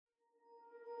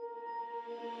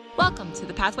Welcome to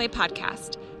the Pathway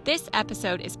Podcast. This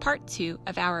episode is part 2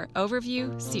 of our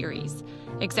Overview series.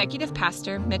 Executive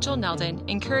Pastor Mitchell Neldon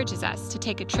encourages us to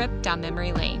take a trip down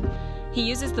memory lane. He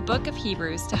uses the book of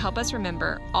Hebrews to help us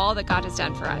remember all that God has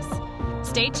done for us.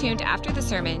 Stay tuned after the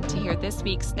sermon to hear this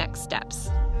week's next steps.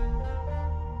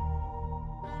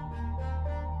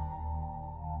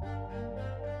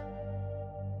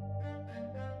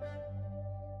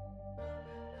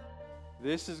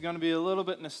 This is going to be a little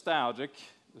bit nostalgic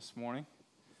this morning.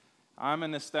 I'm a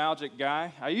nostalgic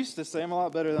guy. I used to say I'm a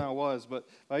lot better than I was, but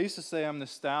I used to say I'm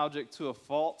nostalgic to a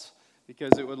fault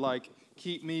because it would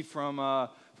keep me from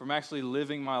actually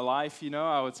living my life. You know,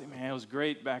 I would say, man, it was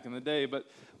great back in the day, but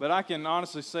I can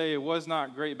honestly say it was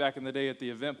not great back in the day at the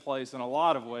event place in a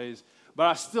lot of ways. But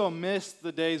I still miss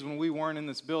the days when we weren't in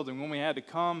this building, when we had to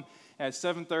come at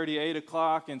 7:30, 8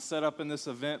 o'clock and set up in this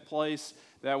event place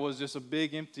that was just a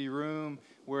big empty room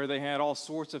where they had all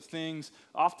sorts of things.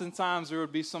 Oftentimes there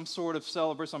would be some sort of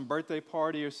celebration, some birthday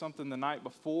party or something the night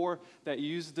before that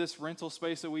used this rental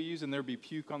space that we use, and there'd be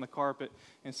puke on the carpet.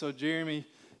 And so Jeremy,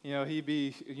 he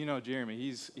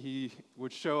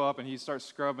would show up and he'd start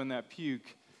scrubbing that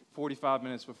puke 45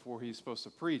 minutes before he's supposed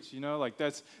to preach.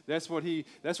 That's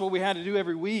what we had to do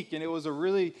every week, and it was a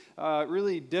really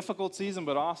difficult season,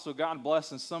 but also God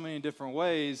blessed in so many different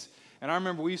ways. And I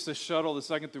remember we used to shuttle the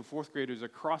 2nd through 4th graders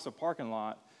across a parking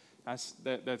lot.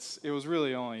 It was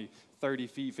really only 30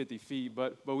 feet, 50 feet,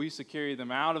 but we used to carry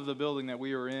them out of the building that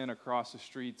we were in across the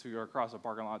street or across the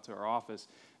parking lot to our office.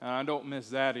 And I don't miss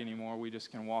that anymore. We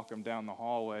just can walk them down the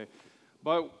hallway.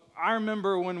 But I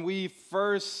remember when we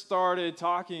first started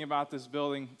talking about this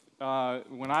building,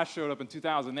 when I showed up in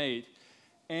 2008,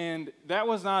 and that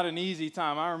was not an easy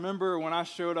time. I remember when I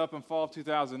showed up in fall of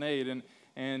 2008,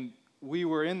 and we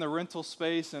were in the rental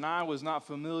space, and I was not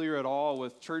familiar at all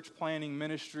with church planting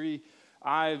ministry.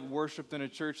 I worshiped in a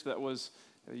church that was,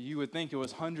 you would think it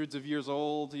was hundreds of years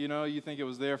old. You think it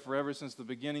was there forever since the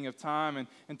beginning of time.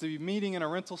 And to be meeting in a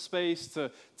rental space,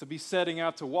 to be setting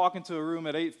out, to walk into a room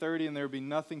at 8:30 and there would be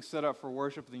nothing set up for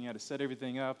worship, then you had to set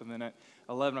everything up, and then at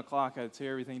 11 o'clock I had to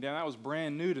tear everything down. That was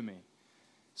brand new to me.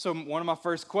 So one of my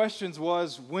first questions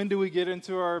was, when do we get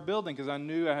into our building? Because I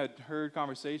knew I had heard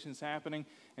conversations happening.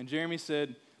 And Jeremy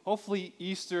said, hopefully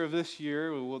Easter of this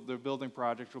year, the building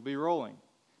project will be rolling.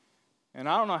 And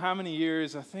I don't know how many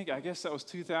years, I guess that was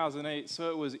 2008.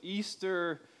 So it was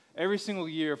Easter every single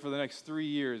year for the next 3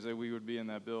 years that we would be in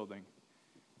that building.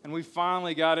 And we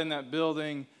finally got in that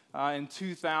building in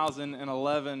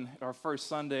 2011. Our first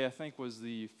Sunday, I think, was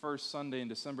the first Sunday in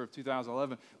December of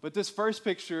 2011. But this first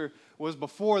picture was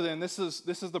before then. This is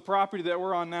the property that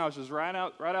we're on now. It's just right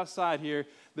outside here.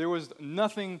 There was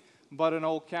nothing but an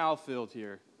old cow field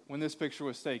here when this picture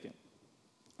was taken.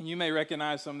 And you may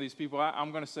recognize some of these people.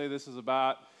 I'm going to say this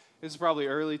is probably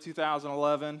early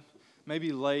 2011,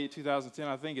 maybe late 2010.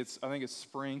 I think it's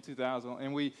spring 2000.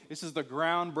 And this is the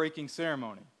groundbreaking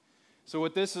ceremony. So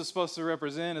what this is supposed to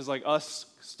represent is like us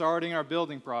starting our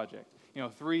building project.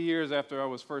 3 years after I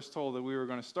was first told that we were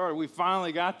going to start it, we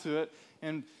finally got to it.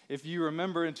 And if you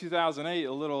remember in 2008,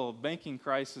 a little banking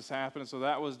crisis happened, so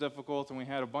that was difficult, and we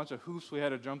had a bunch of hoops we had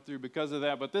to jump through because of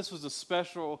that. But this was a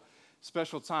special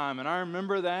time, and I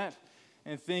remember that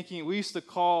and thinking, we used to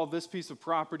call this piece of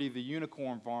property the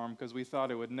Unicorn Farm because we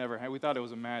thought it would never happen. We thought it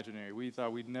was imaginary. We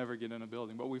thought we'd never get in a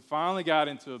building, but we finally got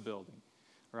into a building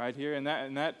right here, and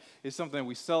that is something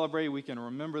we celebrate. We can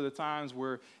remember the times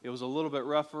where it was a little bit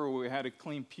rougher, where we had to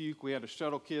clean puke, we had to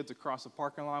shuttle kids across the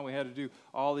parking lot, we had to do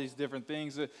all these different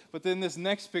things. But then this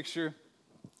next picture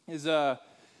is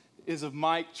of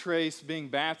Mike Trace being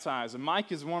baptized, and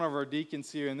Mike is one of our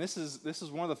deacons here, and this is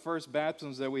one of the first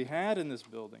baptisms that we had in this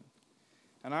building.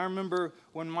 And I remember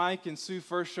when Mike and Sue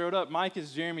first showed up. Mike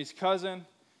is Jeremy's cousin.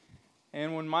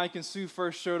 And when Mike and Sue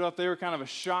first showed up, they were kind of a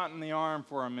shot in the arm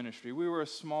for our ministry. We were a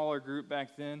smaller group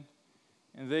back then,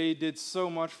 and they did so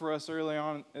much for us early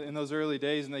on in those early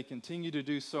days, and they continue to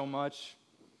do so much.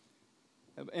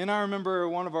 And I remember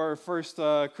one of our first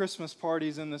Christmas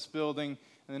parties in this building.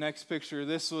 In the next picture,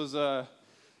 this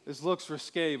looks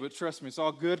risque, but trust me, it's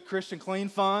all good, Christian, clean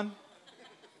fun.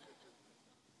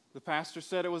 The pastor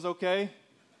said it was okay.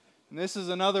 And this is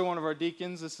another one of our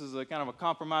deacons. This is a kind of a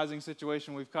compromising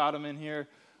situation we've caught him in here.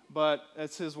 But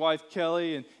it's his wife,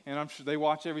 Kelly, and I'm sure they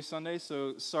watch every Sunday,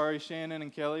 so sorry, Shannon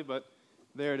and Kelly, but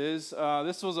there it is.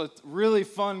 This was a really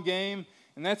fun game,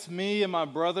 and that's me and my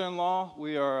brother-in-law.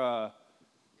 We are,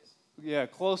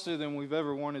 closer than we've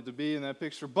ever wanted to be in that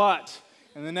picture. But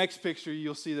in the next picture,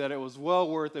 you'll see that it was well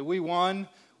worth it. We won,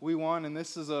 and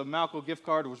this is a Malco gift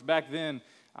card, which back then,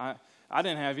 I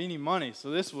didn't have any money,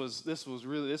 so this was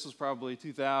probably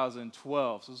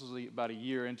 2012. So this was about a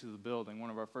year into the building, one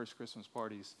of our first Christmas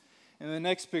parties. And the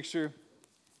next picture,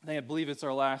 I believe it's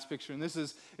our last picture, and this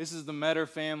is the Metter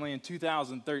family in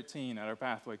 2013 at our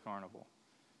Pathway Carnival.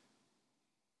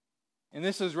 And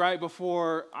this is right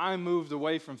before I moved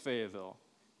away from Fayetteville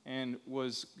and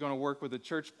was going to work with a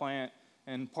church plant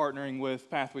and partnering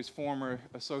with Pathway's former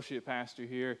associate pastor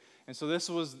here. And so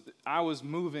I was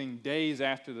moving days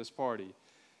after this party.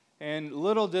 And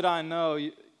little did I know,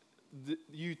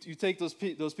 you take those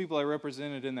people I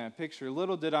represented in that picture,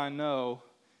 little did I know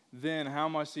then how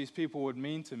much these people would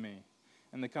mean to me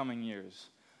in the coming years.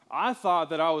 I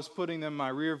thought that I was putting them in my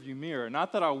rearview mirror.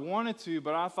 Not that I wanted to,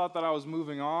 but I thought that I was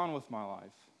moving on with my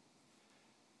life.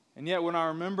 And yet when I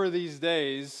remember these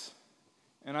days,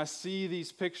 and I see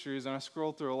these pictures, and I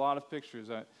scroll through a lot of pictures,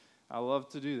 I love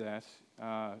to do that,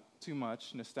 too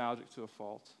much, nostalgic to a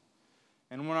fault.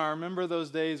 And when I remember those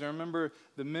days, I remember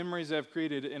the memories I've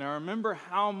created, and I remember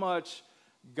how much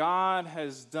God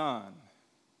has done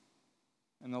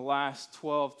in the last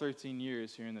 12, 13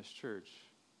 years here in this church.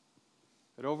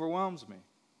 It overwhelms me.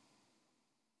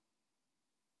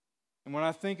 And when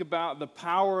I think about the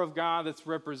power of God that's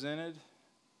represented,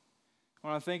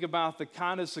 when I think about the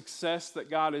kind of success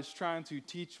that God is trying to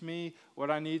teach me,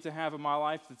 what I need to have in my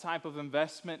life, the type of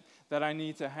investment that I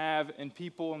need to have in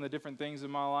people and the different things in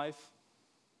my life,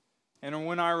 and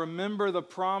when I remember the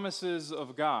promises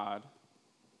of God,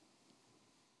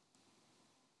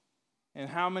 and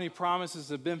how many promises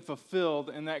have been fulfilled,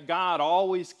 and that God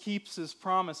always keeps his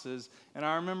promises. And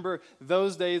I remember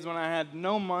those days when I had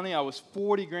no money. I was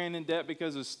 40 grand in debt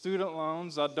because of student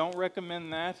loans. I don't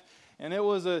recommend that. And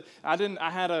I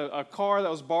had a car that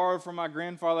was borrowed from my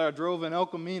grandfather. I drove an El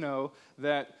Camino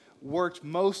that worked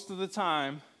most of the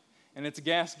time, and its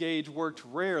gas gauge worked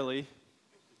rarely.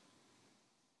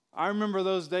 I remember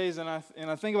those days, and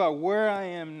I think about where I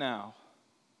am now.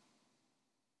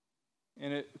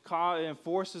 And it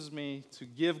forces me to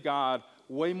give God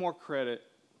way more credit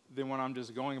than when I'm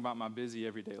just going about my busy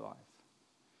everyday life.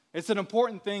 It's an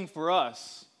important thing for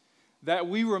us that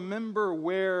we remember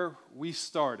where we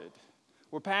started.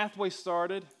 Where Pathway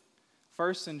started,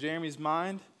 first in Jeremy's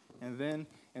mind, and then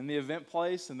in the event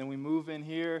place, and then we move in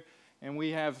here, and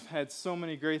we have had so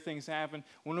many great things happen.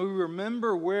 When we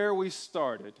remember where we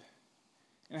started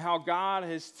and how God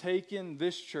has taken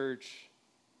this church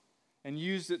and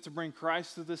used it to bring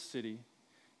Christ to this city,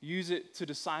 use it to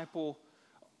disciple,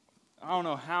 I don't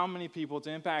know how many people,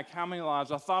 to impact how many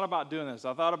lives. I thought about doing this.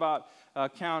 I thought about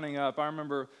counting up. I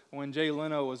remember when Jay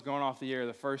Leno was going off the air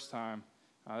the first time.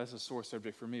 This is a sore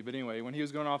subject for me, but anyway, when he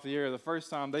was going off the air the first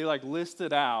time, they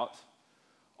listed out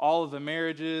all of the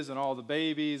marriages and all the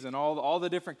babies and all the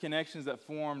different connections that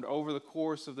formed over the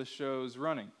course of the show's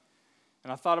running.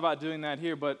 And I thought about doing that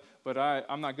here, but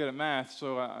I'm not good at math,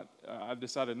 so I've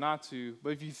decided not to. But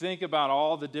if you think about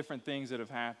all the different things that have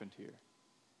happened here,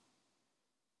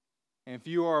 and if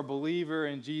you are a believer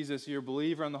in Jesus, you're a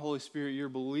believer in the Holy Spirit, you're a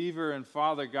believer in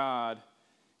Father God,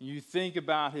 and you think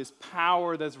about his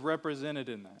power that's represented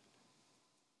in that,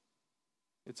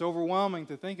 it's overwhelming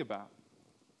to think about.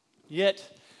 Yet,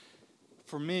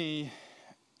 for me,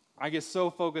 I get so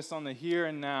focused on the here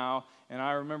and now, and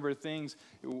I remember things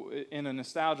in a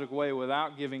nostalgic way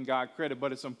without giving God credit.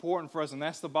 But it's important for us, and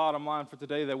that's the bottom line for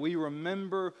today, that we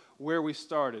remember where we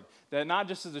started. That not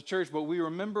just as a church, but we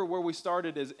remember where we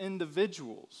started as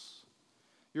individuals.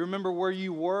 You remember where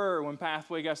you were when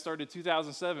Pathway got started in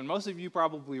 2007. Most of you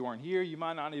probably weren't here. You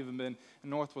might not even been in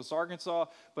Northwest Arkansas.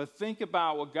 But think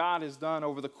about what God has done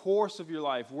over the course of your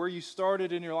life, where you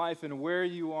started in your life and where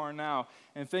you are now.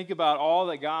 And think about all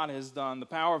that God has done, the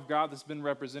power of God that's been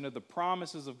represented, the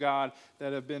promises of God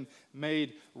that have been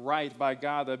made right by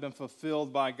God, that have been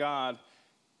fulfilled by God.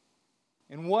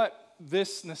 And what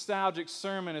this nostalgic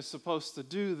sermon is supposed to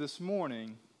do this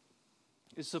morning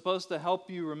is supposed to help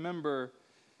you remember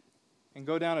and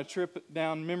go down a trip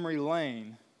down memory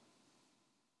lane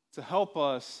to help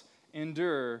us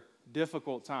endure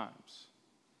difficult times.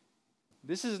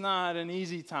 This is not an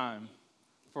easy time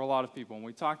for a lot of people. And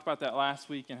we talked about that last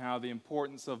week and how the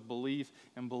importance of belief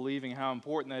and believing, how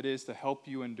important that is to help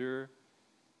you endure.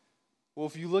 Well,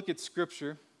 if you look at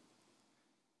Scripture,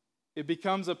 it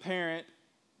becomes apparent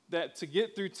that to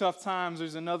get through tough times,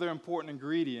 there's another important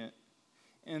ingredient,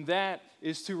 and that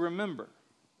is to remember.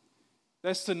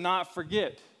 That's to not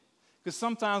forget. Because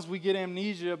sometimes we get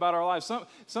amnesia about our lives.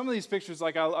 Some of these pictures,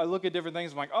 like I look at different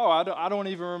things, I'm like, oh, I don't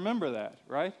even remember that,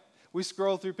 right? We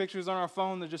scroll through pictures on our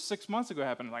phone that just 6 months ago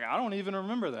happened. Like, I don't even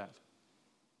remember that.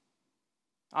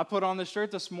 I put on this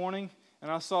shirt this morning, and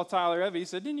I saw Tyler Evie. He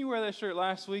said, didn't you wear that shirt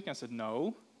last week? I said,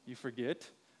 no. You forget.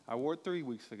 I wore it 3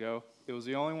 weeks ago. It was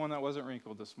the only one that wasn't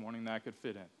wrinkled this morning that I could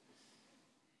fit in.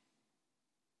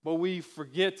 But we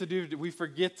forget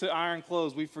to iron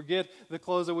clothes. We forget the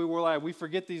clothes that we wore last. We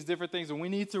forget these different things. And we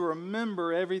need to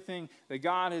remember everything that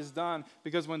God has done.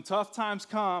 Because when tough times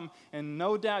come, and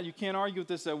no doubt you can't argue with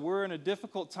this, that we're in a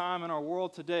difficult time in our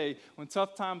world today. When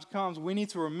tough times comes, we need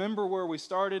to remember where we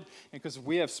started. And because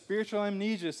we have spiritual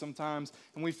amnesia sometimes,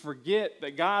 and we forget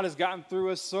that God has gotten through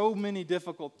us so many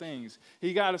difficult things.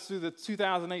 He got us through the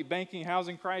 2008 banking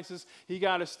housing crisis. He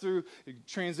got us through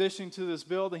transitioning to this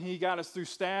building. He got us through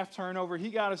staff turnover. He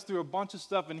got us through a bunch of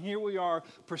stuff, and here we are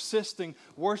persisting,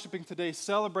 worshiping today,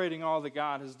 celebrating all that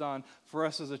God has done for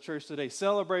us as a church today,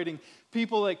 celebrating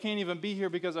people that can't even be here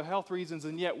because of health reasons,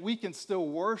 and yet we can still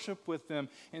worship with them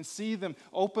and see them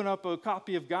open up a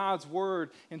copy of God's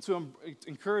Word and to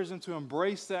encourage them to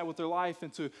embrace that with their life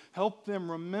and to help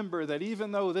them remember that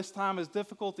even though this time is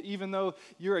difficult, even though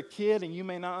you're a kid and you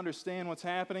may not understand what's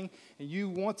happening and you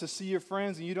want to see your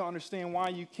friends and you don't understand why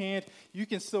you can't, you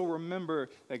can still remember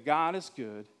that God is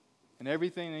good and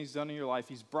everything that He's done in your life,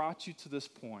 He's brought you to this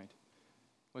point.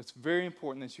 But it's very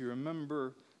important that you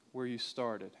remember where you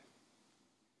started.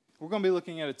 We're going to be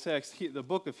looking at a text, the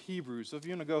book of Hebrews. So if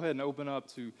you want to go ahead and open up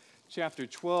to chapter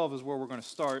 12 is where we're going to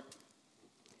start.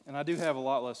 And I do have a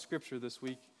lot less scripture this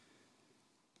week.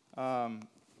 In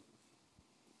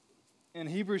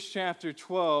Hebrews chapter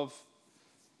 12,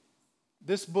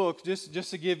 this book,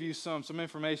 just to give you some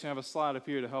information, I have a slide up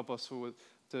here to help us with,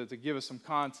 to give us some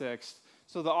context.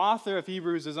 So the author of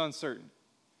Hebrews is uncertain.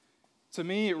 To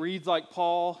me, it reads like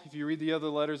Paul, if you read the other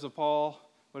letters of Paul,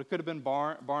 but it could have been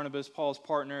Barnabas, Paul's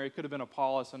partner. It could have been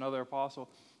Apollos, another apostle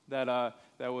that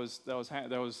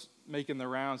was making the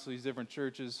rounds to these different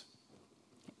churches.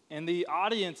 And the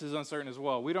audience is uncertain as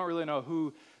well. We don't really know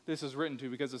who this is written to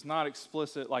because it's not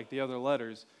explicit like the other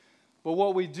letters. But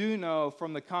what we do know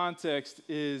from the context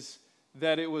is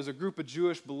that it was a group of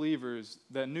Jewish believers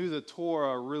that knew the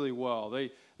Torah really well.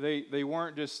 They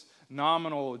weren't just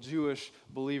nominal Jewish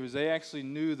believers. They actually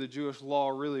knew the Jewish law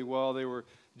really well. They were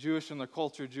Jewish in their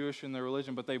culture, Jewish in their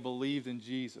religion, but they believed in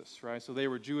Jesus, right? So they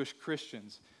were Jewish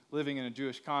Christians living in a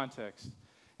Jewish context.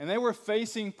 And they were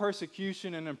facing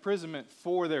persecution and imprisonment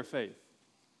for their faith.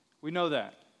 We know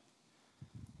that.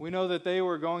 We know that they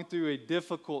were going through a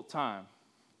difficult time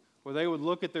where they would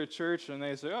look at their church and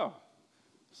they'd say, oh,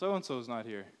 so-and-so's not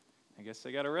here. I guess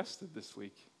they got arrested this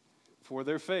week for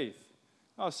their faith.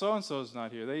 Oh, so-and-so's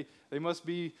not here. They must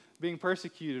be being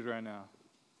persecuted right now.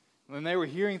 When they were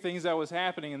hearing things that was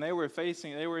happening and they were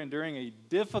enduring a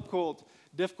difficult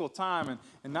time,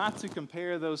 and not to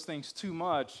compare those things too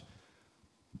much,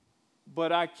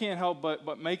 but I can't help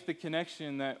but make the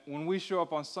connection that when we show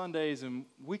up on Sundays and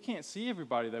we can't see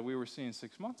everybody that we were seeing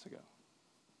 6 months ago.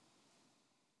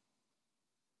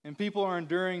 And people are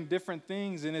enduring different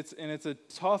things, and it's a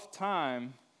tough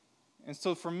time. And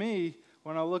so for me,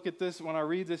 when I look at this, when I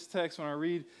read this text, when I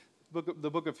read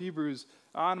the book of Hebrews,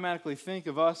 I automatically think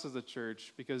of us as a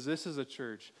church because this is a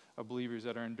church of believers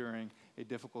that are enduring a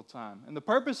difficult time. And the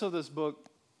purpose of this book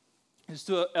is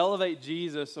to elevate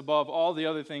Jesus above all the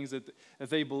other things that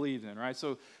they believed in, right?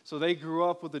 So they grew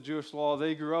up with the Jewish law.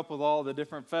 They grew up with all the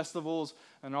different festivals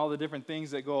and all the different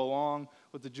things that go along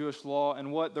with the Jewish law.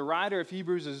 And what the writer of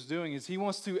Hebrews is doing is he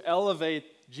wants to elevate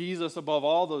Jesus above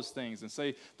all those things and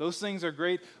say those things are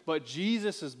great, but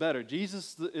Jesus is better.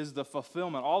 Jesus is the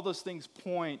fulfillment. All those things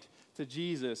point to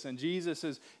Jesus, and Jesus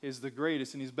is the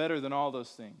greatest, and He's better than all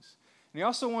those things. And He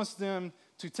also wants them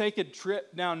to take a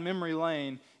trip down memory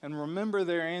lane and remember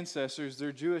their ancestors,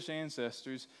 their Jewish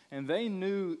ancestors, and they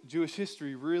knew Jewish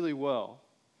history really well.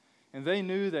 And they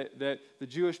knew that the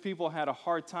Jewish people had a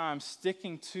hard time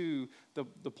sticking to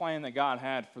the plan that God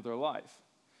had for their life.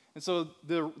 And so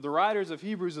the writers of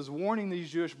Hebrews is warning these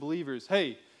Jewish believers,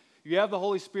 hey, you have the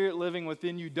Holy Spirit living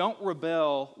within you. Don't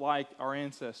rebel like our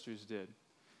ancestors did.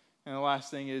 And the last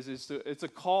thing is it's a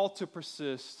call to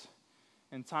persist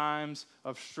in times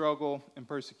of struggle and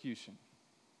persecution.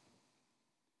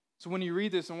 So when you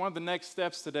read this, and one of the next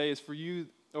steps today is for you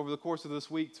over the course of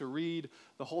this week to read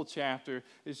the whole chapter.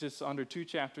 It's just under 2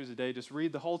 chapters a day. Just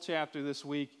read the whole chapter this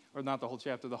week, or not the whole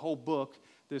chapter, the whole book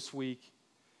this week.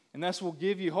 And this will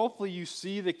give you, hopefully you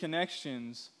see the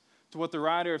connections to what the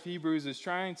writer of Hebrews is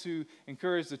trying to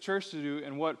encourage the church to do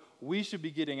and what we should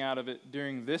be getting out of it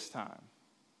during this time.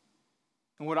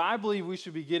 And what I believe we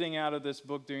should be getting out of this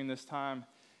book during this time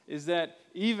is that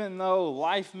even though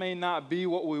life may not be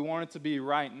what we want it to be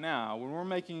right now, when we're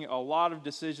making a lot of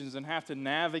decisions and have to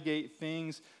navigate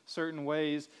things certain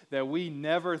ways that we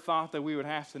never thought that we would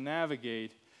have to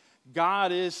navigate,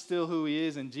 God is still who he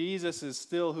is, and Jesus is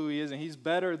still who he is, and he's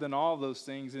better than all those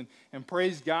things. And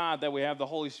praise God that we have the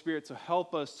Holy Spirit to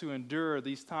help us to endure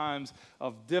these times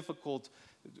of difficult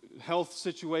health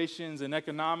situations and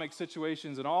economic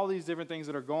situations and all these different things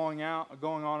that are going on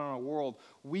in our world.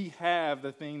 We have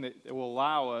the thing that will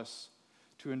allow us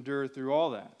to endure through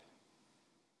all that.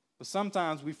 But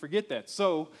sometimes we forget that.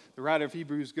 So the writer of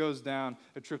Hebrews goes down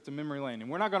a trip to memory lane. And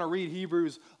we're not going to read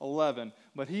Hebrews 11,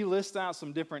 but he lists out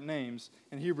some different names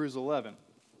in Hebrews 11.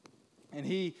 And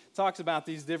he talks about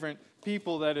these different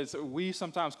people we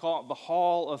sometimes call it the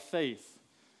Hall of Faith.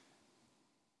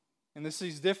 And this is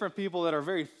these different people that are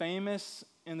very famous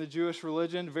in the Jewish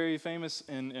religion, very famous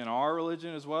in our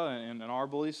religion as well, and in our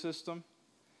belief system.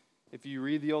 If you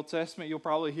read the Old Testament, you'll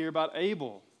probably hear about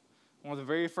Abel, one of the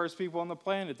very first people on the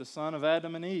planet, the son of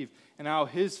Adam and Eve, and how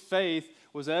his faith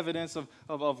was evidence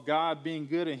of God being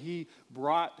good, and he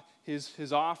brought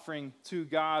his offering to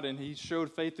God, and he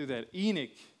showed faith through that. Enoch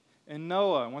and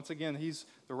Noah, once again,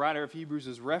 the writer of Hebrews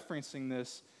is referencing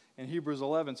this in Hebrews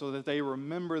 11 so that they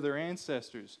remember their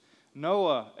ancestors.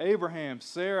 Noah, Abraham,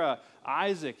 Sarah,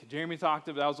 Isaac. Jeremy talked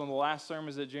about, that was one of the last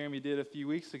sermons that Jeremy did a few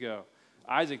weeks ago.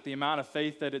 Isaac, the amount of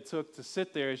faith that it took to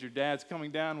sit there as your dad's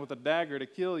coming down with a dagger to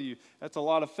kill you, that's a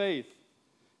lot of faith.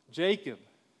 Jacob,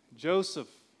 Joseph,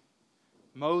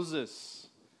 Moses,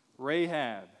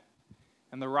 Rahab.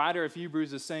 And the writer of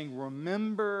Hebrews is saying,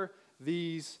 remember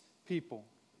these people.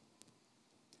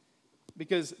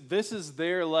 Because this is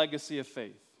their legacy of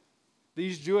faith.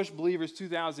 These Jewish believers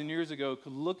 2,000 years ago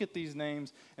could look at these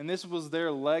names, and this was their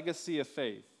legacy of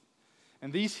faith.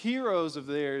 And these heroes of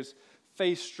theirs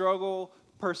faced struggle,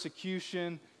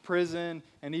 persecution, prison,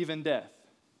 and even death.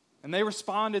 And they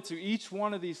responded to each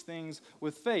one of these things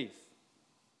with faith.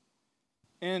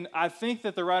 And I think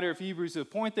that the writer of Hebrews, the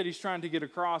point that he's trying to get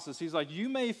across is he's like, you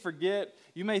may forget,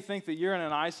 you may think that you're in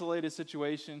an isolated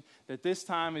situation, that this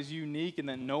time is unique and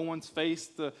that no one's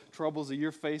faced the troubles that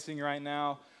you're facing right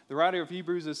now. The writer of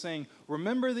Hebrews is saying,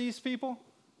 remember these people?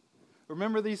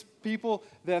 Remember these people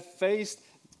that faced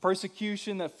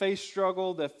persecution, that faced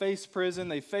struggle, that faced prison,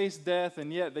 they faced death,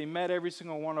 and yet they met every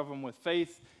single one of them with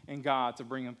faith in God to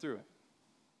bring them through it.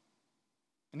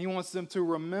 And he wants them to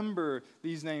remember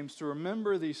these names, to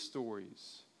remember these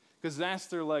stories, because that's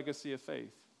their legacy of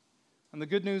faith. And the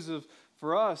good news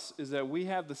for us is that we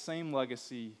have the same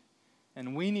legacy,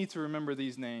 and we need to remember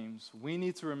these names. We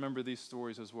need to remember these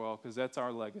stories as well, because that's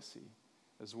our legacy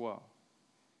as well.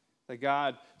 That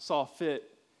God saw fit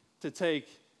to take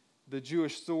the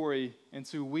Jewish story and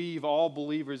to weave all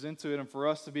believers into it, and for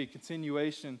us to be a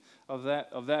continuation of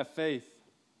that faith.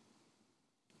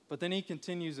 But then he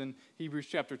continues in Hebrews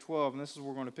chapter 12, and this is where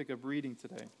we're going to pick up reading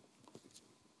today.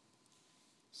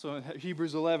 So in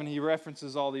Hebrews 11, he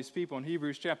references all these people. In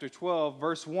Hebrews chapter 12,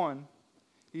 verse 1,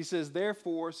 he says,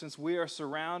 therefore, since we are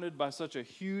surrounded by such a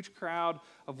huge crowd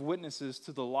of witnesses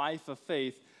to the life of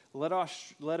faith, let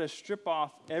us strip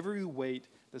off every weight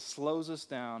that slows us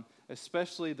down,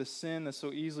 especially the sin that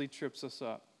so easily trips us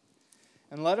up.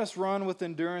 And let us run with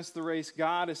endurance the race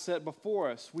God has set before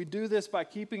us. We do this by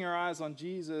keeping our eyes on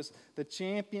Jesus, the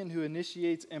champion who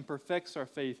initiates and perfects our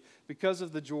faith because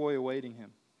of the joy awaiting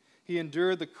him. He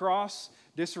endured the cross,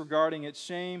 disregarding its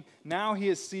shame. Now he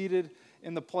is seated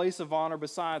in the place of honor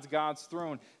besides God's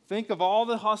throne. Think of all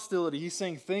the hostility. He's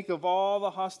saying, think of all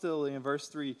the hostility in verse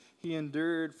 3. He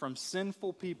endured from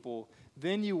sinful people.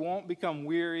 Then you won't become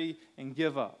weary and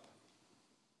give up.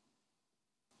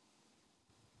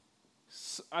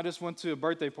 I just went to a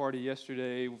birthday party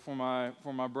yesterday for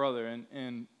my brother,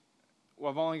 and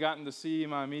I've only gotten to see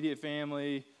my immediate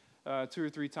family 2 or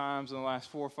 3 times in the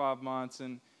last 4 or 5 months,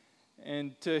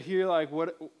 and to hear like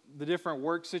what the different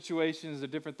work situations, the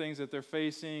different things that they're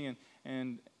facing,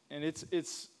 and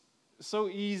it's so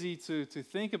easy to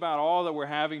think about all that we're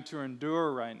having to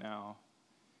endure right now,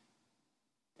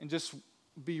 and just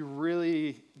be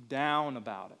really down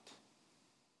about it.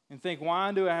 And think,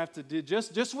 why do I have to do,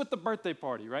 just with the birthday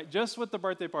party, right? Just with the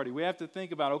birthday party. We have to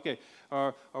think about, okay,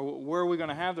 where are we going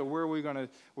to have that? Where are we going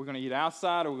to eat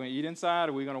outside? Are we going to eat inside?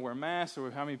 Are we going to wear masks? Or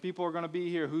how many people are going to be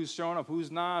here? Who's showing up? Who's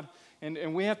not?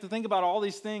 And we have to think about all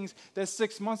these things that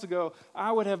 6 months ago,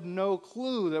 I would have no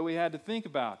clue that we had to think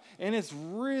about. And it's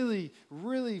really,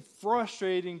 really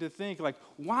frustrating to think, like,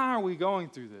 why are we going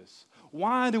through this?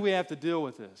 Why do we have to deal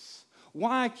with this?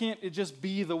 Why can't it just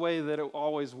be the way that it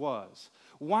always was?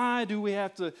 Why do we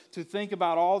have to think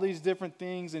about all these different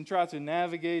things and try to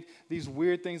navigate these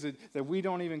weird things that we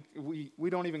don't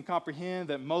even comprehend,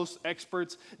 that most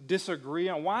experts disagree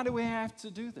on? Why do we have to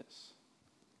do this?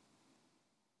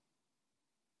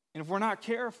 And if we're not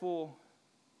careful,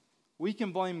 we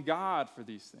can blame God for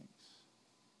these things.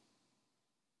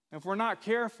 If we're not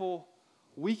careful,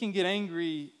 we can get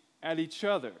angry at each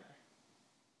other.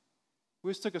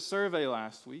 We just took a survey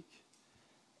last week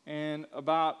and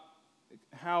about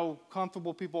how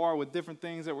comfortable people are with different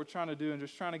things that we're trying to do and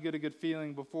just trying to get a good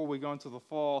feeling before we go into the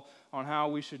fall on how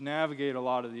we should navigate a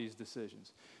lot of these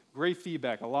decisions. Great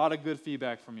feedback, a lot of good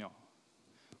feedback from y'all.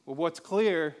 But what's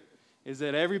clear is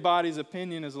that everybody's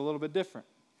opinion is a little bit different.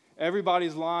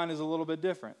 Everybody's line is a little bit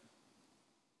different.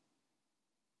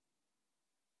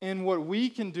 And what we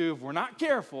can do if we're not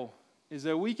careful is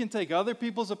that we can take other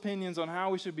people's opinions on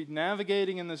how we should be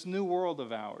navigating in this new world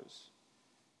of ours.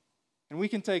 And we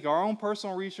can take our own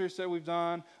personal research that we've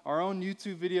done, our own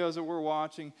YouTube videos that we're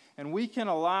watching, and we can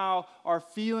allow our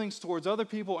feelings towards other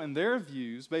people and their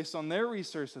views based on their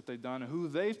research that they've done and who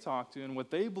they've talked to and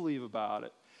what they believe about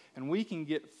it. And we can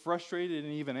get frustrated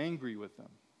and even angry with them.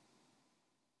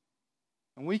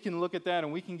 And we can look at that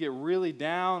and we can get really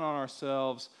down on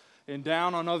ourselves and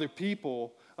down on other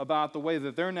people about the way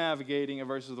that they're navigating it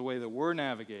versus the way that we're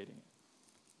navigating it.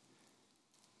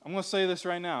 I'm going to say this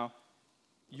right now.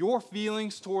 Your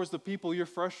feelings towards the people you're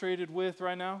frustrated with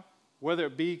right now, whether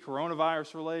it be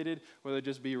coronavirus related, whether it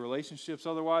just be relationships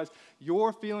otherwise,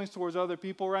 your feelings towards other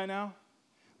people right now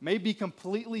may be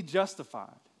completely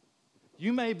justified.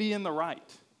 You may be in the right.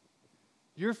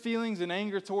 Your feelings and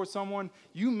anger towards someone,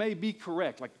 you may be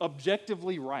correct, like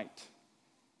objectively right.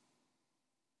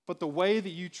 But the way that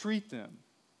you treat them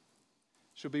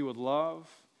should be with love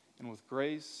and with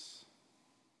grace.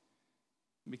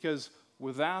 Because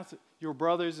without your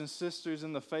brothers and sisters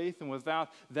in the faith and without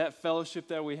that fellowship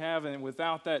that we have and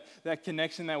without that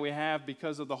connection that we have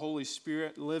because of the Holy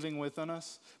Spirit living within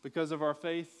us, because of our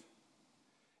faith,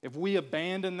 if we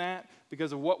abandon that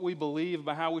because of what we believe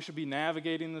about how we should be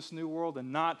navigating this new world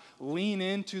and not lean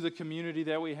into the community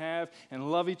that we have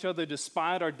and love each other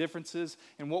despite our differences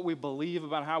and what we believe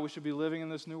about how we should be living in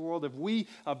this new world, if we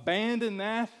abandon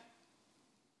that,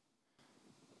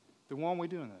 then why aren't we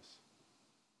doing this?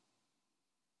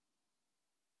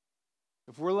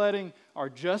 If we're letting our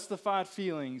justified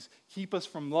feelings keep us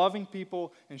from loving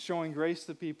people and showing grace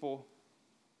to people,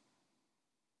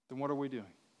 then what are we doing?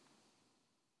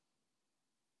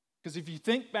 Because if you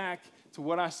think back to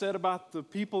what I said about the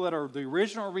people that are the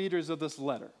original readers of this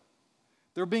letter,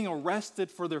 they're being arrested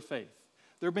for their faith.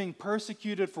 They're being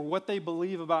persecuted for what they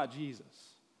believe about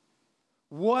Jesus.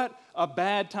 What a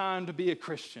bad time to be a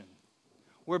Christian,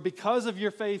 where because of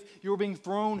your faith, you're being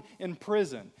thrown in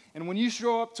prison. And when you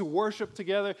show up to worship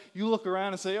together, you look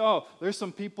around and say, oh, there's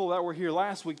some people that were here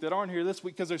last week that aren't here this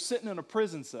week because they're sitting in a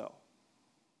prison cell.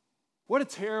 What a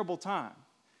terrible time.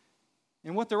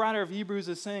 And what the writer of Hebrews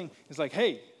is saying is like,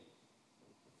 hey,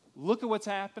 look at what's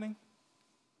happening,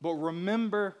 but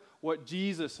remember what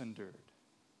Jesus endured.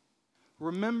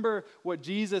 Remember what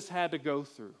Jesus had to go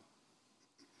through.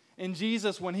 And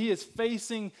Jesus, when he is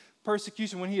facing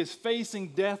persecution, when he is facing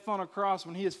death on a cross,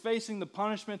 when he is facing the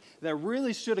punishment that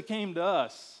really should have came to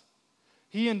us,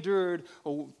 he endured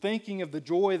thinking of the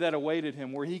joy that awaited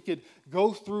him, where he could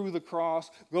go through the cross,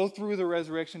 go through the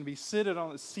resurrection, be seated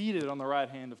on the right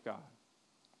hand of God.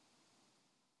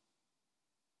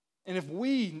 And if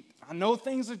I know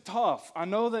things are tough. I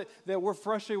know that we're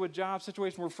frustrated with job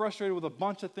situations. We're frustrated with a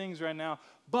bunch of things right now.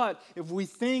 But if we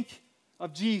think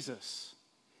of Jesus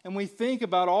and we think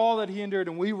about all that he endured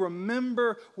and we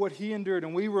remember what he endured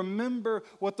and we remember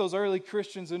what those early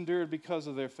Christians endured because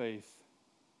of their faith,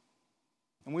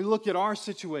 and we look at our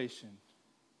situation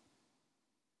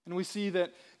and we see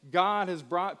that God has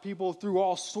brought people through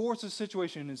all sorts of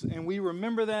situations, and we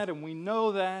remember that and we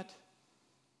know that,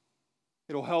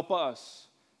 it'll help us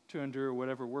to endure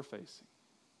whatever we're facing.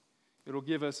 It'll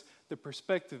give us the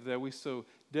perspective that we so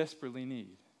desperately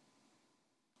need.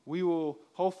 We will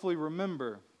hopefully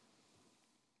remember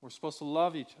we're supposed to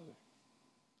love each other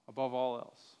above all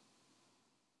else.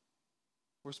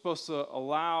 We're supposed to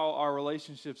allow our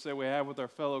relationships that we have with our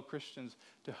fellow Christians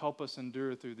to help us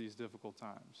endure through these difficult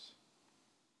times.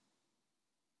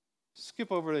 Skip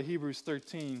over to Hebrews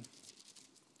 13.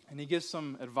 And he gives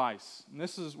some advice. And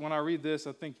this is, when I read this,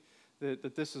 I think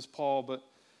that this is Paul,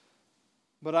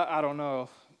 but I don't know.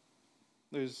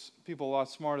 There's people a lot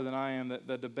smarter than I am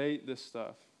that debate this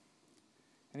stuff.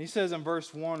 And he says in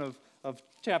verse 1 of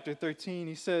chapter 13,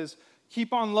 he says,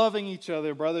 keep on loving each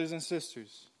other, brothers and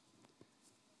sisters.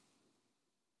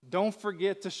 Don't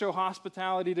forget to show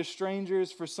hospitality to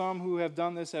strangers, for some who have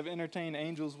done this have entertained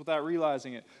angels without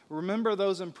realizing it. Remember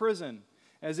those in prison,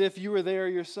 as if you were there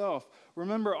yourself.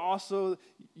 Remember also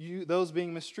those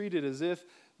being mistreated, as if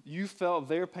you felt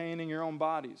their pain in your own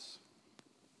bodies.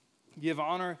 Give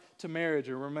honor to marriage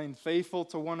and remain faithful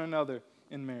to one another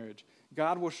in marriage.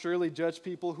 God will surely judge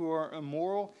people who are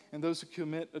immoral and those who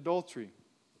commit adultery.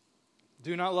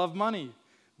 Do not love money.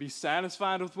 Be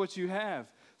satisfied with what you have.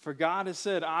 For God has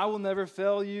said, I will never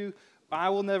fail you. I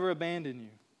will never abandon you.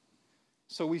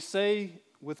 So we say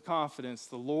with confidence,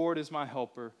 the Lord is my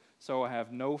helper, so I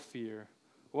have no fear.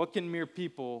 What can mere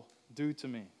people do to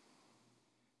me?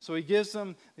 So he gives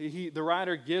them, the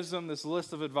writer gives them this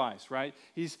list of advice, right?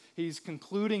 He's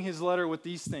concluding his letter with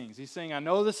these things. He's saying, I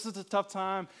know this is a tough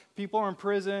time. People are in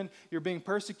prison. You're being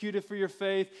persecuted for your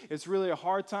faith. It's really a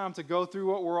hard time to go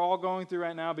through what we're all going through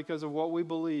right now because of what we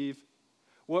believe.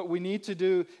 What we need to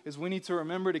do is we need to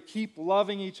remember to keep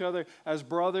loving each other as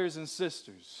brothers and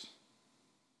sisters.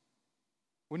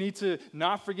 We need to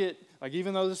not forget, like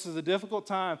even though this is a difficult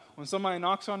time, when somebody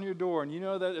knocks on your door and you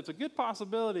know that it's a good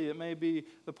possibility it may be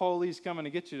the police coming to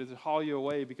get you to haul you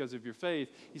away because of your faith,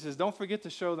 he says, don't forget to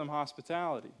show them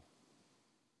hospitality.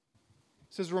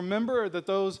 He says, remember that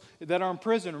those that are in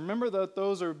prison, remember that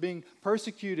those are being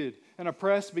persecuted and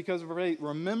oppressed because of faith.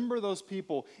 Remember those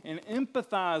people and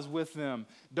empathize with them.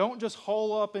 Don't just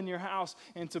hole up in your house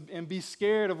and be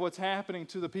scared of what's happening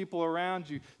to the people around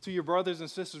you, to your brothers and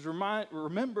sisters.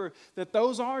 Remember that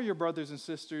those are your brothers and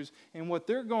sisters, and what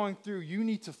they're going through, you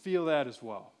need to feel that as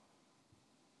well.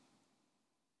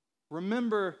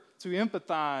 Remember to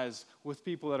empathize with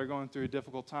people that are going through a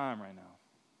difficult time right now.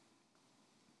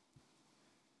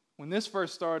 When this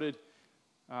first started,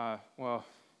 I was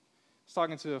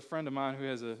talking to a friend of mine who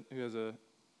has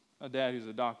a dad who's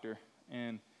a doctor,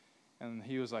 and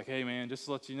he was like, hey man, just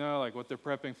to let you know, like what they're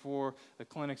prepping for, the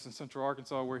clinics in Central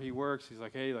Arkansas where he works, he's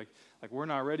like, hey, like we're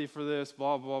not ready for this,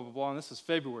 blah, blah, blah, blah, and this is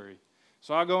February.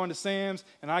 So I go into Sam's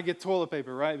and I get toilet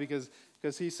paper, right, because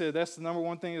he said that's the number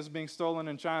one thing that's being stolen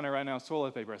in China right now is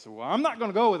toilet paper. I said, well, I'm not going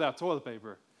to go without toilet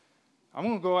paper. I'm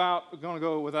going to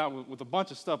go with a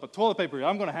bunch of stuff, but toilet paper,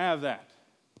 I'm going to have that.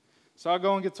 So I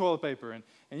go and get toilet paper.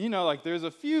 And you know, like there's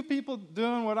a few people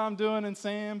doing what I'm doing in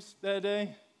Sam's that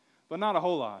day, but not a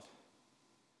whole lot.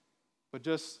 But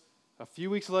just a few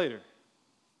weeks later,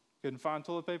 couldn't find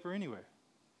toilet paper anywhere.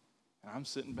 And I'm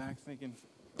sitting back thinking,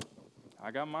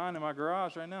 I got mine in my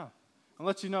garage right now. I'll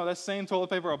let you know, that same toilet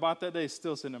paper I bought that day is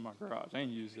still sitting in my garage. I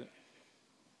ain't used it.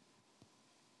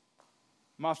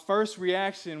 My first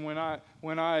reaction when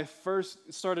I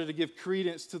first started to give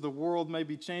credence to the world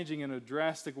maybe changing in a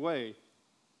drastic way,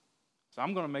 so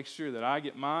I'm going to make sure that I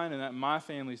get mine and that my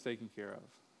family's taken care of.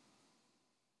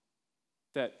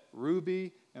 That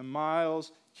Ruby and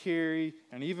Miles, Carrie,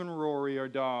 and even Rory, our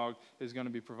dog, is going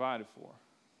to be provided for.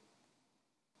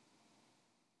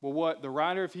 Well, what the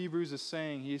writer of Hebrews is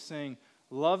saying, he's saying,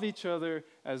 love each other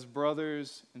as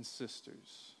brothers and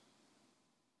sisters.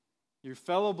 Your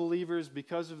fellow believers,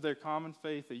 because of their common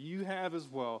faith that you have as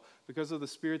well, because of the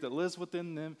Spirit that lives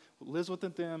within them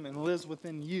and lives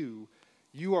within you,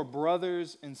 you are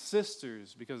brothers and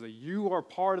sisters because you are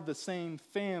part of the same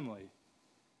family.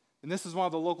 And this is why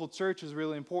the local church is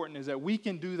really important, is that we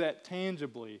can do that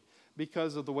tangibly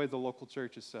because of the way the local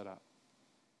church is set up.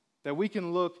 That we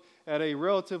can look at a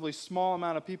relatively small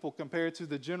amount of people compared to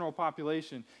the general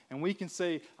population, and we can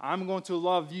say, I'm going to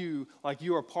love you like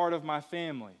you are part of my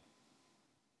family.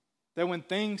 That when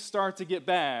things start to get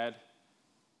bad,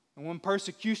 and when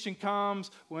persecution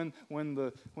comes, when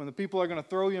the people are going to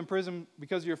throw you in prison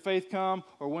because of your faith come,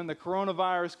 or when the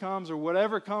coronavirus comes, or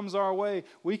whatever comes our way,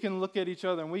 we can look at each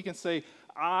other and we can say,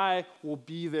 I will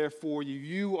be there for you.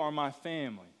 You are my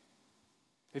family.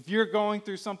 If you're going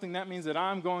through something, that means that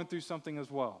I'm going through something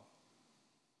as well.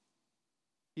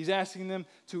 He's asking them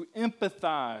to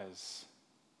empathize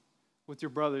with your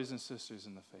brothers and sisters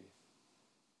in the faith.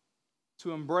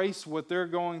 To embrace what they're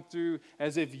going through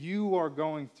as if you are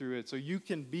going through it so you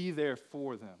can be there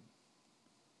for them.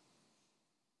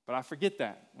 But I forget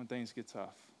that when things get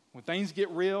tough. When things get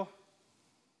real,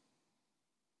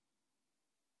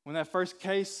 when that first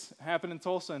case happened in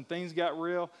Tulsa and things got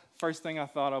real, first thing I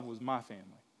thought of was my family.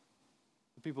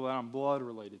 The people that I'm blood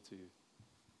related to.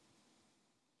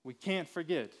 We can't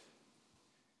forget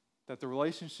that the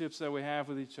relationships that we have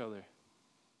with each other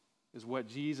is what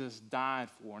Jesus died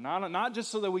for. Not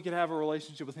just so that we could have a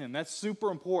relationship with him. That's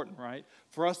super important, right?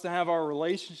 For us to have our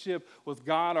relationship with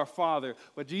God our Father.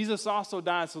 But Jesus also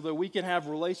died so that we can have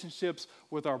relationships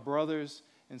with our brothers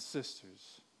and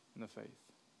sisters in the faith.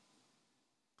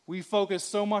 We focus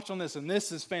so much on this, and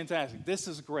this is fantastic. This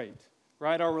is great,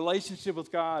 right? Our relationship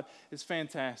with God is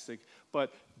fantastic.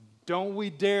 But don't we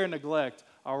dare neglect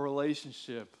our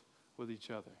relationship with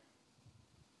each other.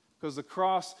 Because the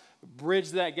cross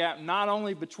bridged that gap not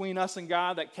only between us and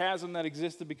God, that chasm that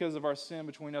existed because of our sin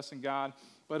between us and God,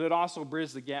 but it also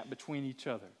bridged the gap between each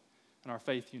other. And our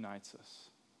faith unites us.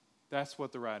 That's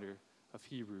what the writer of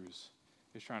Hebrews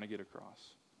is trying to get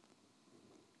across.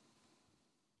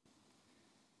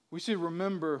 We should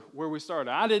remember where we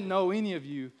started. I didn't know any of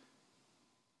you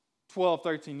 12,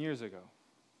 13 years ago.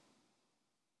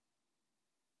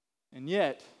 And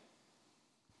yet,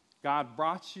 God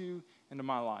brought you into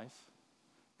my life.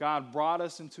 God brought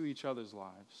us into each other's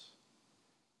lives.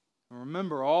 And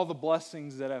remember all the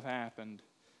blessings that have happened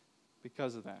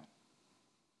because of that.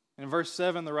 In verse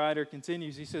 7, the writer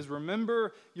continues. He says,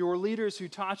 remember your leaders who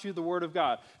taught you the word of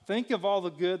God. Think of all the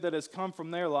good that has come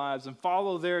from their lives and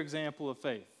follow their example of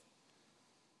faith.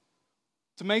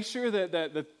 To make sure that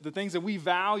the things that we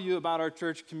value about our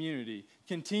church community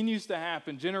continues to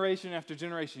happen generation after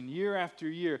generation, year after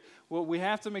year, well, we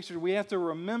have to make sure, we have to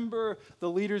remember the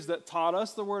leaders that taught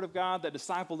us the Word of God, that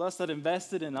discipled us, that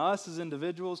invested in us as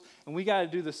individuals, and we got to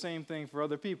do the same thing for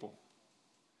other people.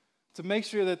 To make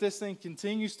sure that this thing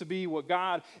continues to be what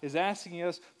God is asking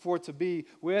us for it to be,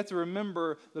 we have to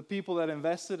remember the people that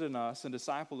invested in us and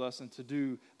discipled us and to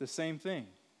do the same thing.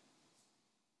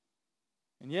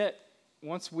 And yet,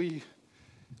 once we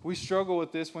struggle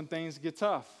with this when things get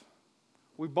tough.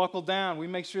 We buckle down. We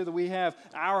make sure that we have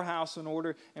our house in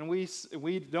order, and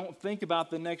we don't think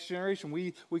about the next generation.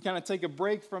 We kind of take a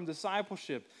break from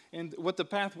discipleship. And what the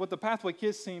Pathway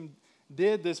Kids team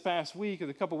did this past week, or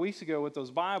a couple weeks ago with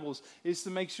those Bibles, is to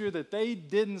make sure that they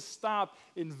didn't stop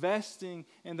investing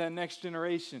in that next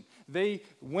generation. They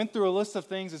went through a list of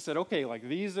things and said, okay, like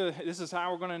this is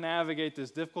how we're going to navigate this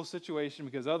difficult situation,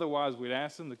 because otherwise we'd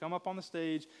ask them to come up on the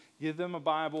stage, give them a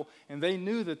Bible, and they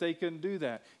knew that they couldn't do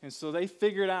that. And so they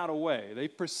figured out a way. They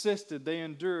persisted, they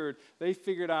endured, they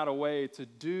figured out a way to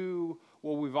do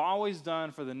what we've always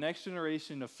done for the next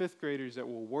generation of fifth graders that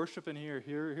will worship in here,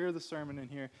 hear the sermon in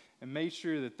here, and make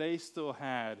sure that they still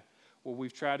had what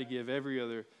we've tried to give every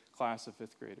other class of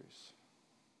fifth graders.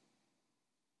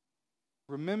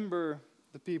 Remember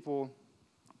the people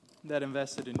that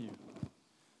invested in you.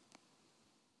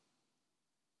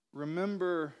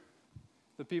 Remember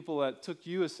the people that took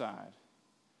you aside,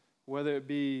 whether it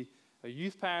be a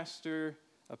youth pastor,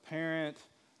 a parent,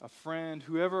 a friend,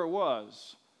 whoever it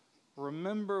was.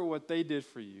 Remember what they did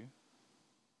for you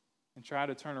and try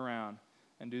to turn around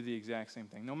and do the exact same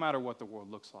thing, no matter what the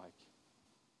world looks like.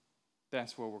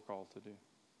 That's what we're called to do.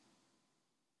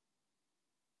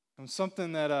 And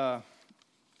something that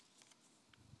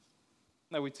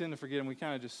we tend to forget, and we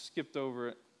kind of just skipped over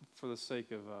it for the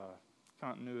sake of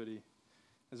continuity,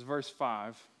 is verse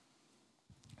 5.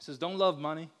 It says, don't love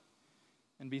money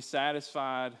and be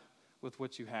satisfied with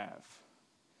what you have.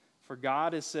 For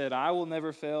God has said, I will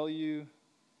never fail you,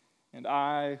 and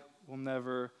I will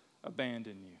never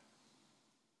abandon you.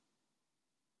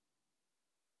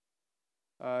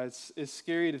 It's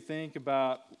scary to think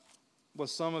about what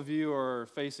some of you are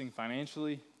facing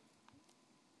financially.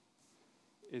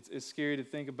 It's scary to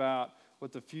think about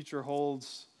what the future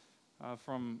holds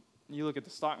you look at the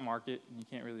stock market, and you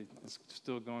can't really, it's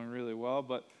still going really well,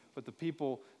 but the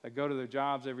people that go to their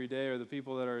jobs every day, or the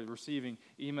people that are receiving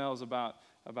emails about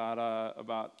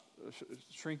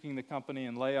shrinking the company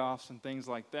and layoffs and things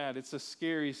like that, it's a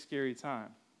scary, scary time.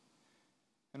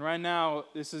 And right now,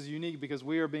 this is unique because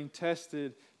we are being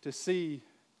tested to see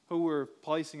who we're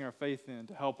placing our faith in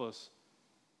to help us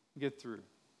get through.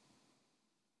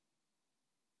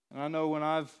 And I know when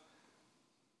I've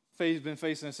been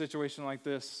facing a situation like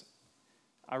this,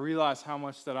 I realize how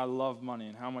much that I love money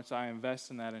and how much I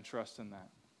invest in that and trust in that.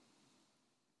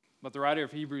 But the writer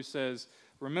of Hebrews says,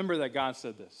 remember that God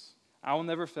said this, I will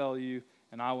never fail you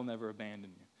and I will never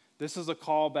abandon you. This is a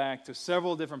callback to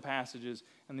several different passages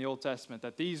in the Old Testament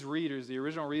that these readers, the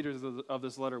original readers of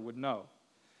this letter, would know.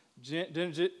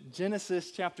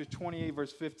 Genesis chapter 28,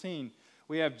 verse 15,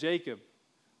 we have Jacob,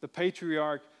 the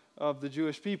patriarch of the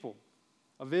Jewish people,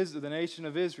 of the nation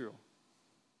of Israel.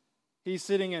 He's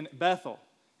sitting in Bethel,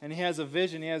 and he has a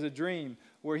vision, he has a dream,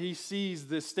 where he sees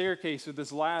this staircase or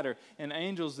this ladder, and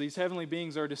angels, these heavenly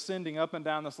beings, are descending up and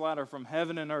down this ladder from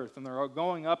heaven and earth, and they're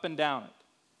going up and down it.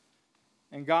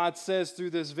 And God says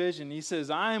through this vision, he says,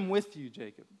 I am with you,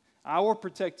 Jacob. I will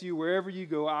protect you wherever you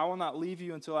go. I will not leave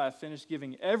you until I have finished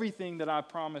giving everything that I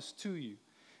promised to you.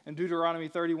 In Deuteronomy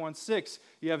 31:6,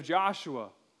 you have Joshua,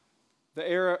 the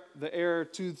heir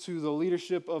to the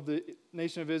leadership of the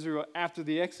nation of Israel after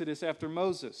the Exodus, after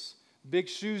Moses. Big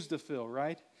shoes to fill,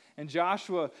 right? And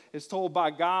Joshua is told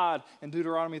by God in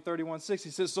Deuteronomy 31:6, he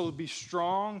says, so be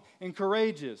strong and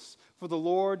courageous, for the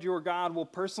Lord your God will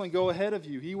personally go ahead of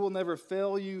you. He will never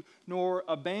fail you nor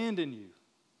abandon you.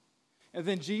 And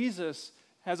then Jesus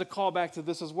has a callback to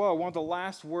this as well. One of the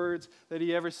last words that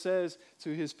he ever says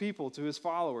to his people, to his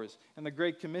followers, in the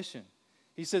Great Commission.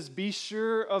 He says, be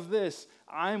sure of this,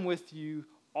 I'm with you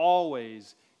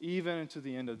always, even unto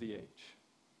the end of the age.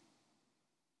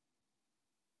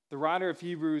 The writer of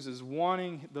Hebrews is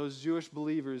wanting those Jewish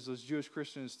believers, those Jewish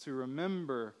Christians, to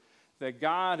remember that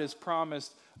God has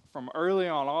promised from early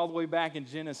on, all the way back in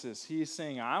Genesis, he is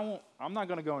saying, I'm not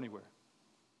going to go anywhere.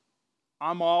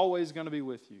 I'm always going to be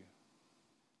with you.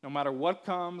 No matter what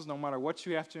comes, no matter what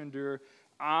you have to endure,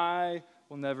 I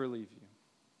will never leave you.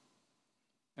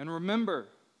 And remember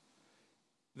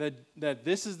that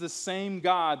this is the same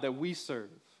God that we serve.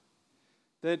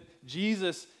 That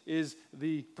Jesus is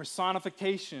the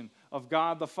personification of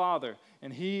God the Father.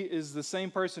 And he is the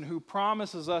same person who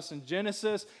promises us in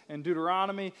Genesis and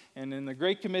Deuteronomy and in the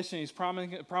Great Commission, he's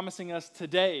promising us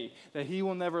today that he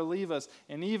will never leave us.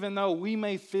 And even though we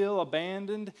may feel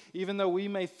abandoned, even though we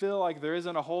may feel like there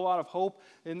isn't a whole lot of hope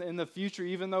in the future,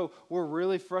 even though we're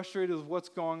really frustrated with what's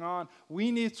going on, we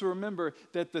need to remember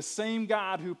that the same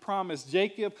God who promised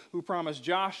Jacob, who promised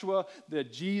Joshua,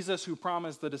 that Jesus who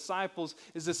promised the disciples,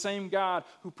 is the same God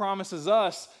who promises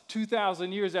us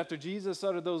 2,000 years after Jesus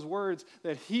uttered those words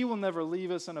that he will never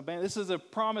leave us and abandon. This is a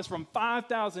promise from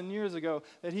 5,000 years ago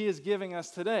that he is giving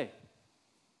us today.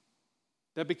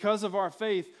 That because of our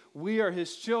faith, we are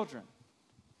his children.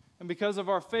 And because of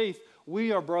our faith,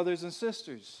 we are brothers and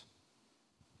sisters.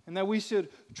 And that we should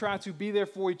try to be there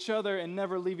for each other and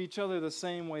never leave each other the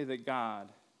same way that God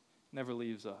never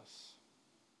leaves us.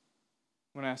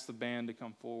 I'm going to ask the band to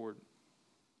come forward.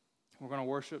 We're going to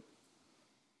worship.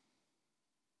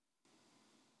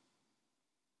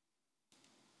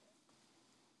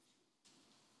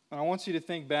 And I want you to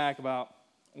think back about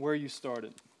where you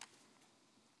started.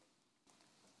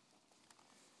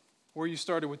 Where you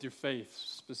started with your faith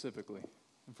specifically.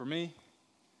 And for me,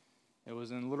 it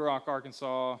was in Little Rock,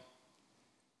 Arkansas,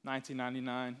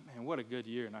 1999. Man, what a good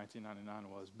year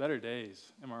 1999 was. Better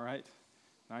days, am I right?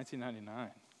 1999.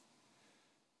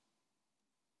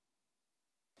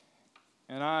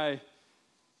 And I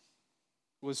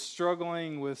was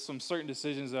struggling with some certain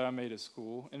decisions that I made at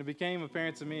school. And it became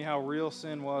apparent to me how real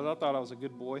sin was. I thought I was a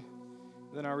good boy.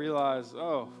 Then I realized,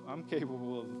 I'm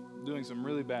capable of doing some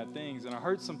really bad things. And I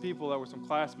hurt some people that were some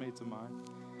classmates of mine.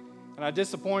 And I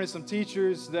disappointed some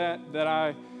teachers that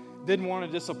I didn't want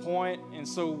to disappoint. And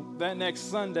so that next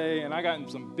Sunday, and I got in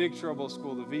some big trouble at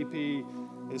school. The VP,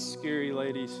 this scary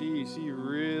lady, she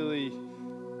really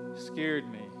scared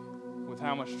me with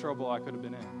how much trouble I could have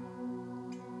been in.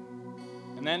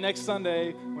 And that next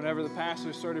Sunday, whenever the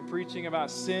pastor started preaching about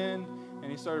sin,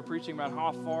 and he started preaching about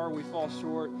how far we fall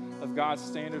short of God's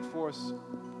standard for us,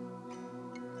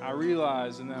 I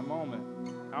realized in that moment,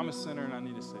 I'm a sinner and I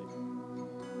need a Savior.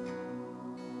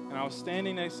 And I was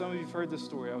standing next, some of you have heard this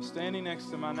story, I was standing next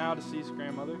to my now deceased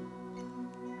grandmother.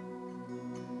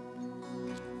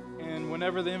 And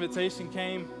whenever the invitation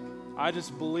came, I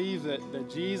just believed that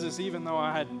Jesus, even though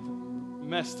I had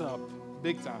messed up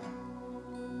big time,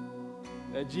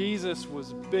 that Jesus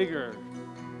was bigger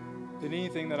than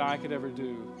anything that I could ever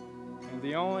do. And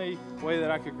the only way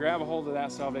that I could grab a hold of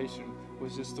that salvation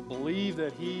was just to believe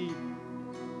that he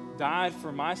died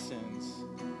for my sins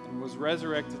and was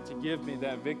resurrected to give me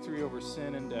that victory over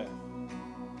sin and death.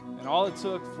 And all it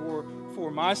took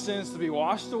for my sins to be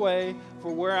washed away,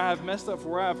 for where I have messed up, for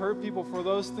where I've hurt people, for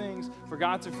those things, for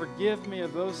God to forgive me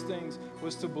of those things,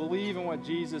 was to believe in what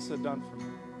Jesus had done for me.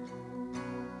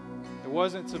 It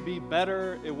wasn't to be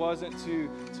better. It wasn't to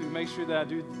make sure that I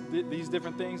do these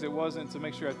different things. It wasn't to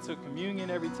make sure I took communion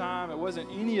every time. It wasn't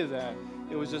any of that.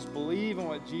 It was just believe in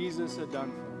what Jesus had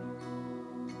done for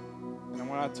me. And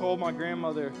when I told my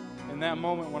grandmother in that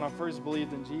moment when I first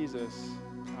believed in Jesus,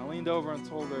 I leaned over and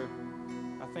told her,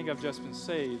 I think I've just been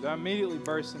saved. I immediately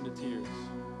burst into tears.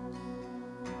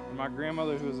 And my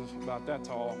grandmother, who was about that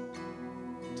tall,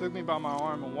 took me by my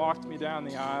arm and walked me down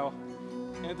the aisle.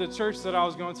 And at the church that I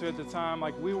was going to at the time,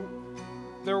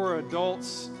 there were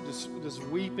adults just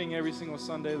weeping every single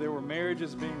Sunday. There were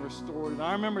marriages being restored. And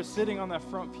I remember sitting on that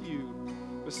front pew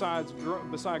beside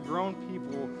grown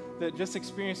people that just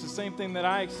experienced the same thing that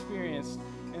I experienced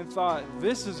and thought,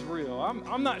 this is real.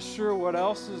 I'm not sure what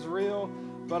else is real,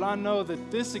 but I know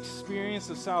that this experience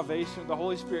of salvation, the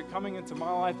Holy Spirit coming into my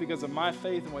life because of my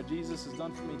faith and what Jesus has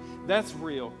done for me, that's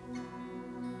real.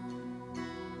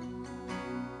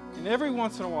 And every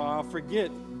once in a while, I'll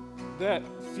forget that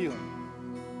feeling.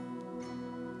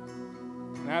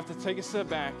 And I have to take a step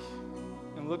back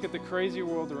and look at the crazy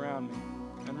world around me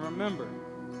and remember,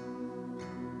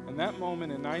 in that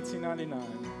moment in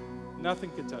 1999, nothing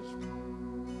could touch me.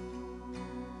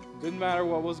 Didn't matter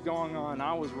what was going on.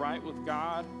 I was right with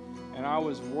God, and I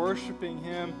was worshiping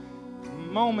Him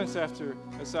moments after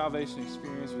a salvation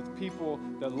experience with people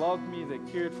that loved me, that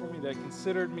cared for me, that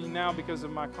considered me now because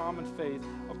of my common faith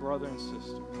a brother and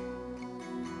sister.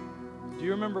 Do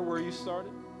you remember where you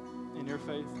started in your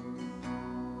faith?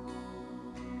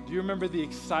 Do you remember the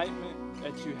excitement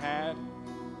that you had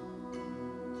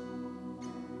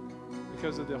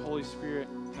because of the Holy Spirit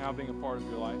now being a part of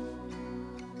your life?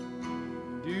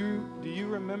 Do you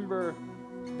remember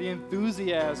the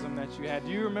enthusiasm that you had?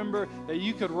 Do you remember that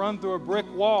you could run through a brick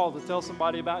wall to tell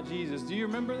somebody about Jesus? Do you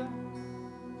remember that?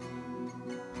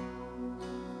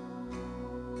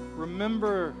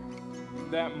 Remember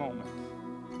that moment.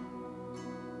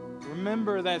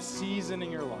 Remember that season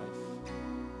in your life.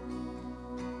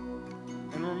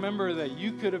 And remember that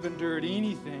you could have endured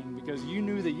anything because you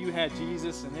knew that you had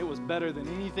Jesus and it was better than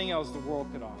anything else the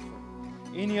world could offer.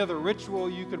 Any other ritual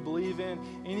you could believe in,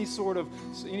 any sort of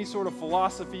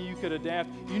philosophy you could adapt,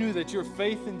 you knew that your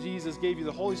faith in Jesus gave you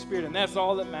the Holy Spirit, and that's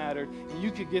all that mattered, and you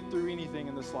could get through anything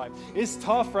in this life. It's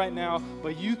tough right now,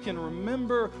 but you can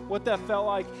remember what that felt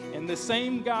like, and the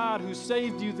same God who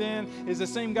saved you then is the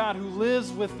same God who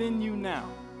lives within you now.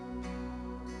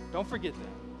 Don't forget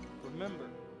that. Remember.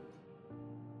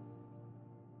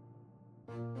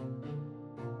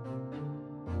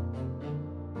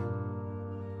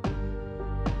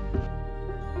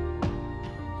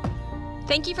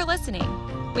 Thank you for listening.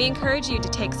 We encourage you to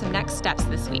take some next steps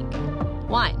this week.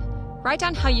 1. Write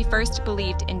down how you first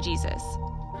believed in Jesus.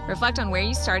 Reflect on where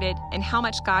you started and how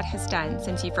much God has done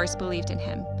since you first believed in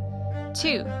Him.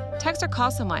 2. Text or call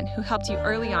someone who helped you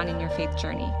early on in your faith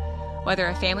journey. Whether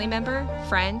a family member,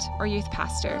 friend, or youth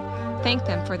pastor, thank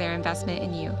them for their investment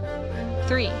in you.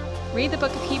 3. Read the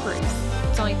book of Hebrews.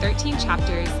 It's only 13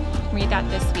 chapters. Read that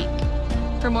this week.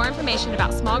 For more information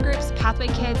about small groups, Pathway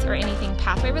Kids, or anything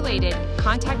Pathway related,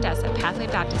 contact us at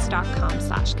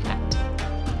pathwaybaptist.com/connect.